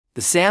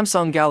The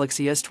Samsung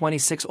Galaxy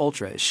S26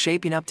 Ultra is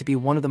shaping up to be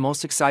one of the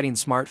most exciting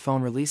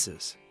smartphone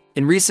releases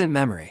in recent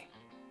memory.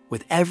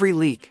 With every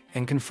leak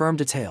and confirmed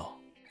detail,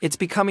 it's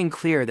becoming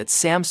clear that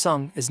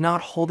Samsung is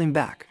not holding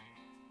back.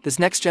 This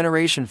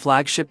next-generation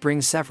flagship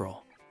brings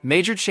several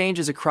major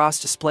changes across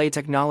display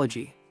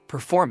technology,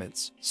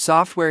 performance,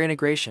 software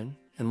integration,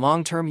 and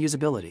long-term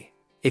usability.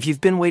 If you've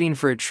been waiting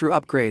for a true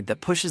upgrade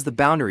that pushes the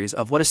boundaries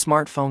of what a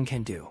smartphone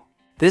can do,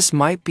 this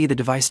might be the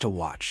device to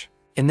watch.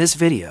 In this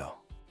video,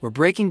 we're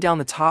breaking down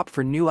the top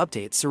 4 new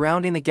updates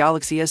surrounding the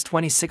Galaxy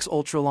S26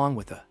 Ultra along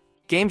with a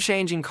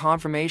game-changing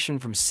confirmation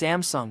from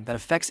Samsung that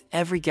affects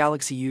every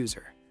Galaxy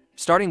user.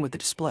 Starting with the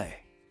display,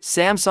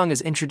 Samsung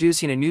is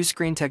introducing a new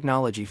screen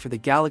technology for the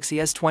Galaxy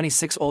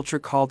S26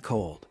 Ultra called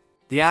COLED.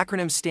 The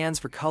acronym stands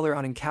for Color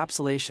on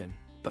Encapsulation,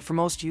 but for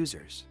most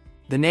users,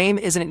 the name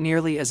isn't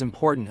nearly as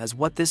important as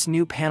what this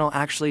new panel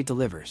actually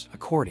delivers,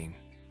 according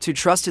to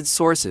trusted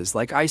sources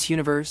like ICE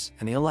Universe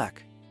and the ELEC.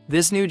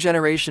 This new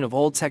generation of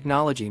old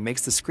technology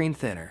makes the screen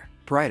thinner,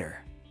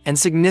 brighter, and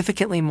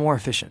significantly more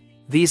efficient.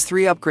 These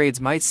 3 upgrades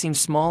might seem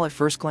small at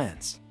first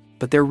glance,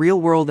 but their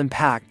real-world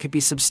impact could be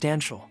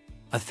substantial.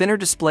 A thinner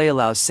display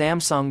allows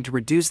Samsung to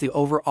reduce the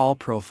overall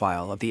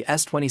profile of the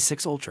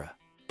S26 Ultra,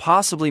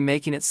 possibly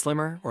making it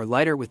slimmer or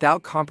lighter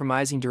without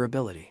compromising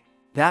durability.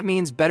 That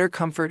means better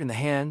comfort in the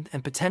hand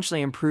and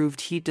potentially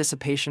improved heat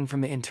dissipation from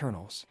the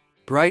internals.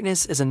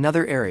 Brightness is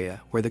another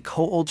area where the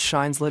COLED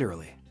shines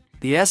literally.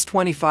 The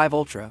S25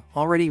 Ultra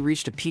already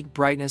reached a peak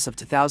brightness of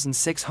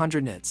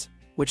 2600 nits,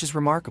 which is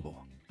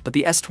remarkable. But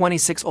the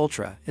S26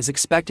 Ultra is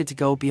expected to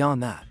go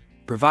beyond that,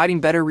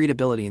 providing better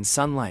readability in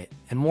sunlight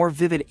and more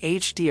vivid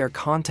HDR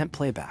content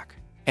playback.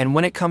 And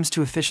when it comes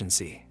to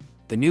efficiency,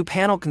 the new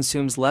panel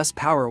consumes less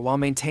power while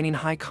maintaining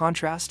high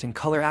contrast and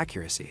color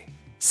accuracy.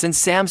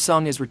 Since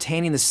Samsung is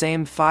retaining the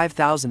same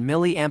 5000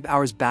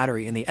 mAh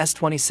battery in the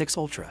S26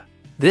 Ultra,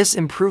 this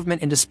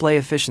improvement in display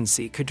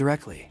efficiency could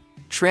directly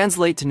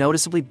translate to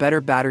noticeably better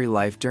battery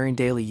life during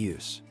daily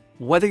use.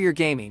 Whether you're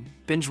gaming,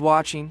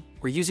 binge-watching,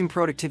 or using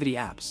productivity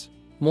apps,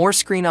 more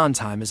screen-on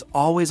time is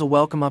always a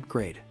welcome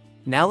upgrade.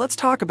 Now let's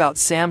talk about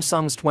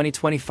Samsung's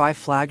 2025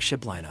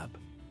 flagship lineup,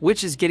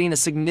 which is getting a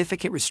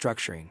significant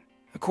restructuring,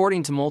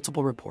 according to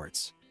multiple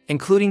reports,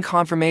 including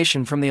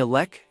confirmation from the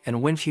ELEC and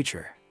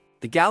WinFuture.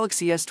 The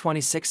Galaxy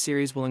S26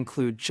 series will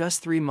include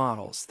just 3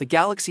 models: the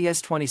Galaxy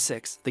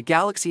S26, the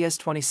Galaxy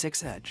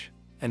S26 Edge,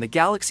 and the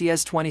Galaxy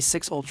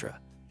S26 Ultra.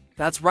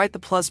 That's right, the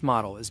Plus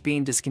model is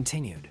being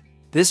discontinued.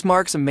 This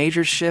marks a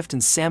major shift in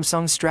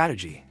Samsung's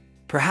strategy,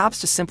 perhaps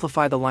to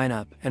simplify the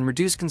lineup and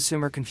reduce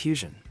consumer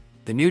confusion.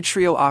 The new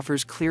trio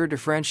offers clear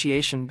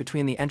differentiation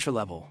between the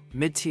entry-level,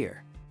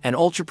 mid-tier, and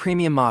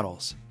ultra-premium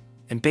models,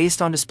 and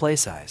based on display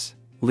size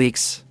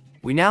leaks,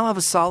 we now have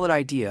a solid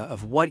idea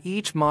of what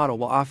each model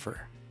will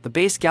offer. The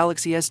base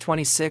Galaxy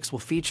S26 will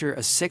feature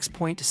a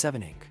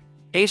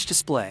 6.7-inch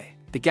display.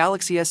 The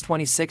Galaxy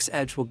S26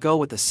 Edge will go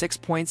with a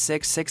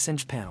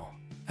 6.66-inch panel,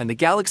 and the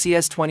Galaxy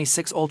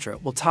S26 Ultra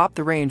will top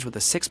the range with a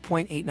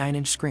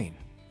 6.89-inch screen.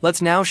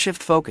 Let's now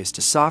shift focus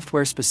to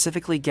software,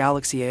 specifically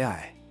Galaxy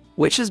AI,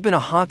 which has been a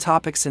hot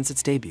topic since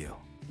its debut.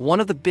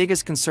 One of the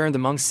biggest concerns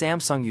among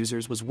Samsung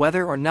users was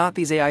whether or not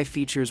these AI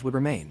features would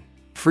remain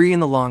free in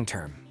the long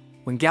term.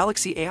 When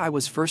Galaxy AI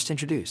was first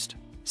introduced,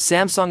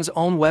 Samsung's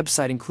own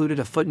website included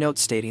a footnote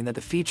stating that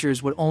the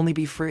features would only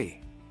be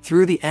free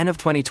through the end of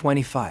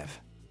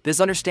 2025. This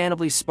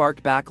understandably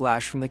sparked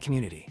backlash from the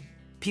community.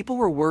 People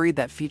were worried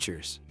that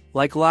features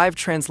like Live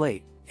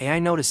Translate, AI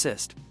Note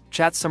Assist,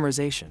 Chat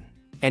Summarization,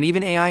 and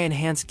even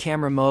AI-enhanced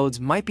camera modes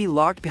might be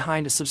locked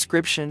behind a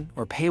subscription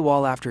or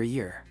paywall after a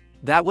year.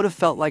 That would have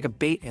felt like a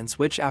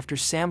bait-and-switch after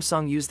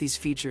Samsung used these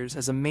features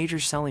as a major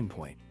selling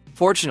point.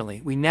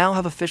 Fortunately, we now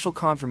have official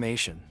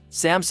confirmation.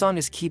 Samsung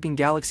is keeping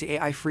Galaxy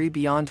AI free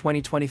beyond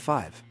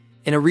 2025.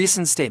 In a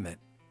recent statement,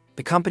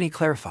 the company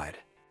clarified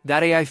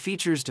that AI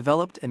features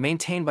developed and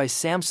maintained by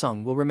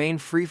Samsung will remain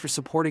free for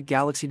supported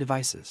Galaxy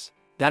devices.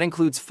 That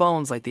includes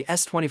phones like the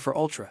S24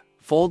 Ultra,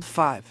 Fold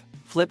 5,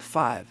 Flip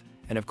 5,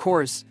 and of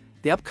course,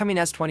 the upcoming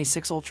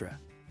S26 Ultra.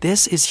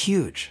 This is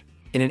huge.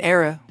 In an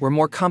era where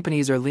more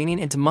companies are leaning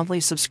into monthly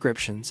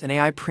subscriptions and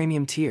AI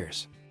premium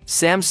tiers,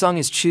 Samsung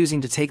is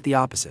choosing to take the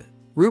opposite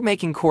route,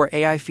 making core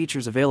AI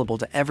features available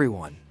to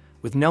everyone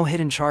with no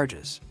hidden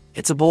charges.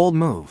 It's a bold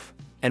move,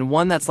 and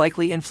one that's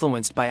likely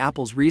influenced by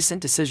Apple's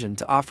recent decision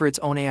to offer its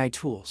own AI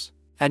tools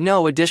at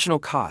no additional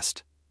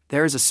cost.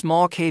 There is a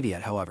small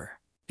caveat, however.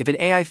 If an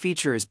AI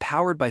feature is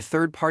powered by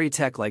third-party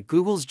tech like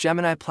Google's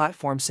Gemini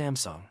platform,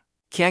 Samsung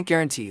can't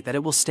guarantee that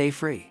it will stay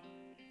free.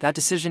 That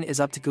decision is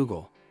up to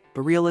Google,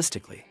 but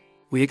realistically,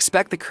 we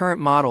expect the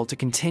current model to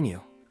continue: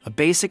 a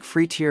basic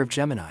free tier of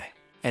Gemini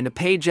and a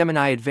paid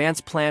Gemini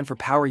Advanced plan for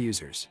power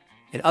users.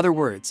 In other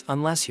words,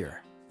 unless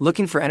you're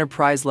looking for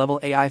enterprise-level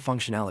AI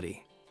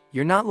functionality,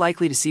 you're not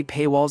likely to see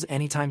paywalls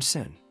anytime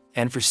soon.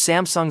 And for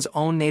Samsung's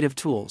own native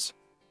tools,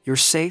 you're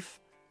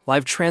safe: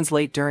 Live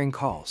Translate during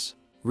calls,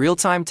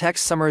 real-time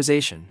text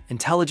summarization,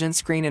 intelligent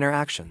screen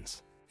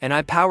interactions, and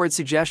AI-powered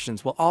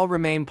suggestions will all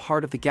remain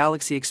part of the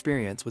Galaxy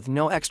experience with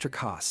no extra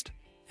cost.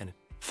 And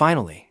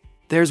finally,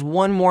 There's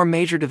one more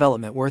major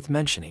development worth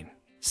mentioning.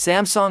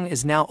 Samsung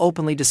is now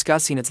openly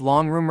discussing its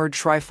long-rumored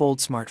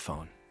Trifold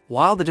smartphone.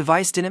 While the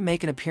device didn't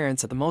make an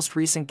appearance at the most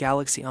recent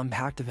Galaxy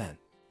Unpacked event,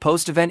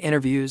 post-event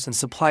interviews and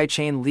supply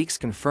chain leaks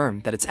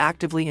confirmed that it's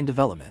actively in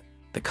development.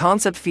 The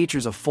concept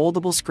features a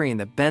foldable screen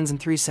that bends in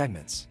 3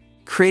 segments,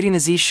 creating a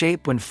Z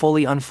shape when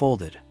fully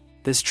unfolded.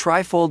 This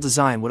trifold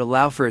design would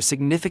allow for a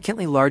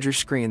significantly larger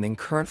screen than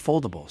current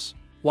foldables,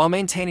 while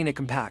maintaining a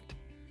compact,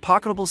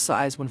 pocketable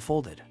size when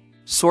folded.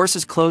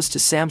 Sources close to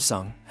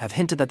Samsung have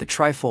hinted that the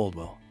Trifold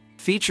will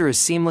feature a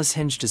seamless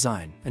hinge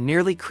design, a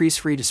nearly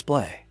crease-free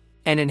display,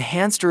 and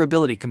enhanced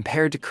durability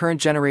compared to current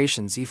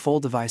generation Z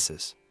Fold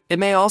devices. It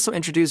may also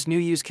introduce new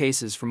use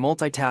cases for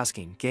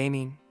multitasking,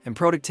 gaming, and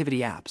productivity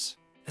apps,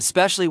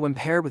 especially when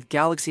paired with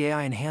Galaxy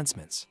AI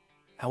enhancements.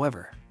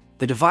 However,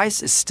 the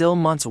device is still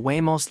months away,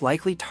 most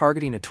likely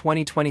targeting a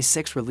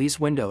 2026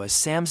 release window as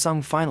Samsung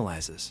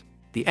finalizes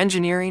the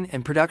engineering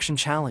and production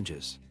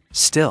challenges.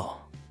 Still,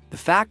 the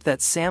fact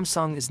that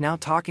Samsung is now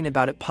talking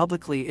about it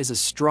publicly is a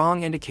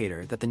strong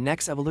indicator that the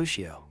next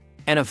evolution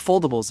and of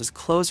foldables is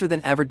closer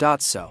than ever.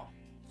 So,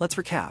 let's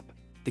recap.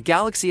 The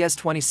Galaxy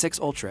S26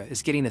 Ultra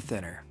is getting a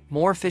thinner,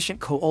 more efficient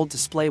QOLED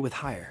display with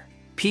higher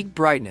peak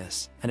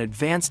brightness and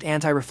advanced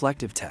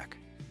anti-reflective tech.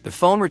 The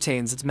phone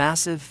retains its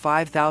massive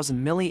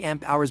 5,000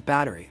 mAh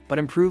battery but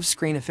improves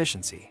screen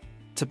efficiency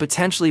to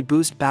potentially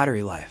boost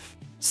battery life.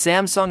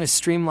 Samsung is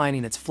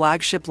streamlining its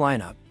flagship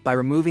lineup by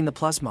removing the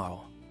Plus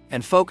model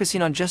and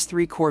focusing on just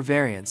 3 core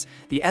variants,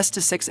 the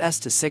S26,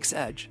 S26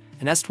 Edge,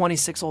 and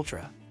S26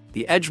 Ultra.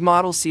 The Edge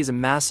model sees a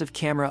massive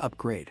camera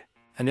upgrade,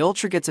 and the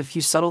Ultra gets a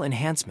few subtle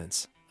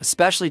enhancements,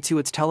 especially to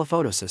its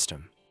telephoto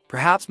system.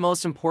 Perhaps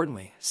most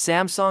importantly,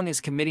 Samsung is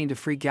committing to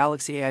free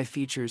Galaxy AI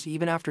features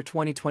even after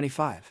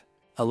 2025,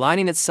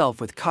 aligning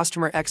itself with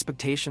customer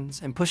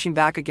expectations and pushing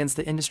back against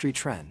the industry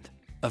trend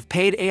of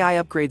paid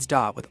AI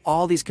upgrades. With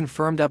all these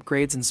confirmed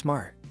upgrades and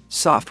smart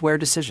software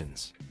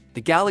decisions, the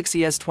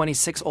Galaxy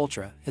S26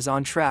 Ultra is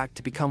on track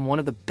to become one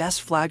of the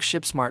best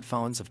flagship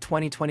smartphones of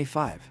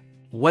 2025.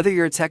 Whether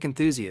you're a tech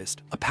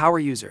enthusiast, a power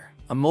user,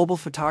 a mobile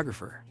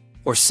photographer,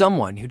 or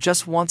someone who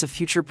just wants a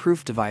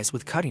future-proof device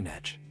with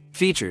cutting-edge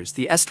features,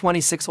 the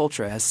S26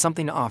 Ultra has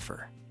something to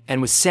offer.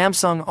 And with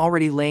Samsung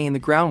already laying the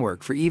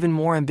groundwork for even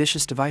more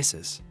ambitious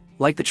devices,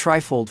 like the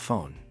Trifold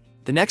phone,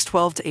 the next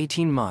 12 to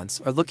 18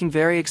 months are looking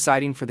very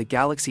exciting for the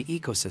Galaxy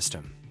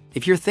ecosystem.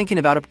 If you're thinking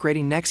about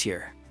upgrading next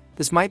year,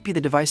 this might be the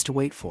device to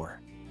wait for.